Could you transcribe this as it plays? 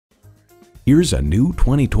Here's a new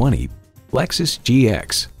 2020 Lexus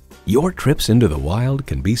GX. Your trips into the wild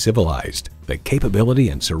can be civilized. The capability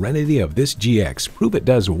and serenity of this GX prove it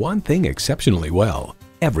does one thing exceptionally well: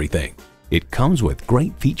 everything. It comes with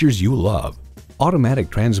great features you love: automatic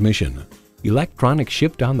transmission, electronic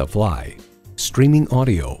shift on the fly, streaming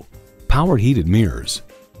audio, power heated mirrors,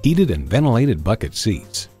 heated and ventilated bucket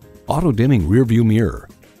seats, auto dimming rear view mirror,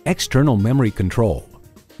 external memory control,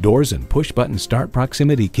 doors and push button start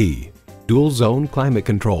proximity key, dual zone climate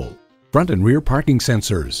control, front and rear parking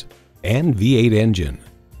sensors, and V8 engine.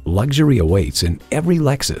 Luxury awaits in every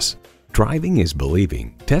Lexus. Driving is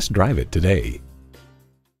believing. Test drive it today.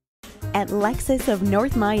 At Lexus of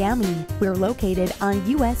North Miami, we're located on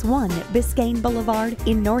US 1 Biscayne Boulevard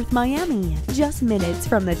in North Miami, just minutes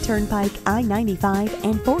from the Turnpike I-95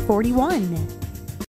 and 441.